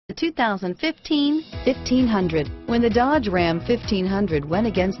The 2015 1500. When the Dodge Ram 1500 went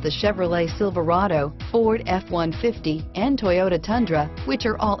against the Chevrolet Silverado, Ford F-150, and Toyota Tundra, which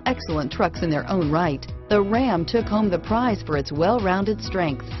are all excellent trucks in their own right, the Ram took home the prize for its well-rounded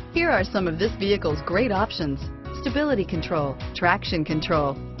strengths. Here are some of this vehicle's great options: stability control, traction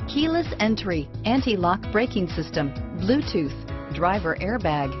control, keyless entry, anti-lock braking system, Bluetooth, driver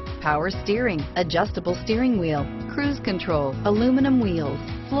airbag, power steering, adjustable steering wheel, cruise control, aluminum wheels,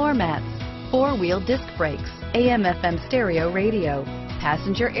 floor mats, four-wheel disc brakes, AM/FM stereo radio,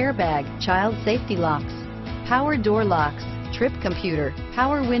 passenger airbag, child safety locks, power door locks, trip computer,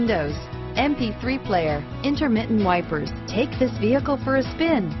 power windows, MP3 player, intermittent wipers. Take this vehicle for a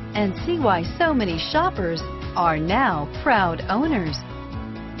spin and see why so many shoppers are now proud owners.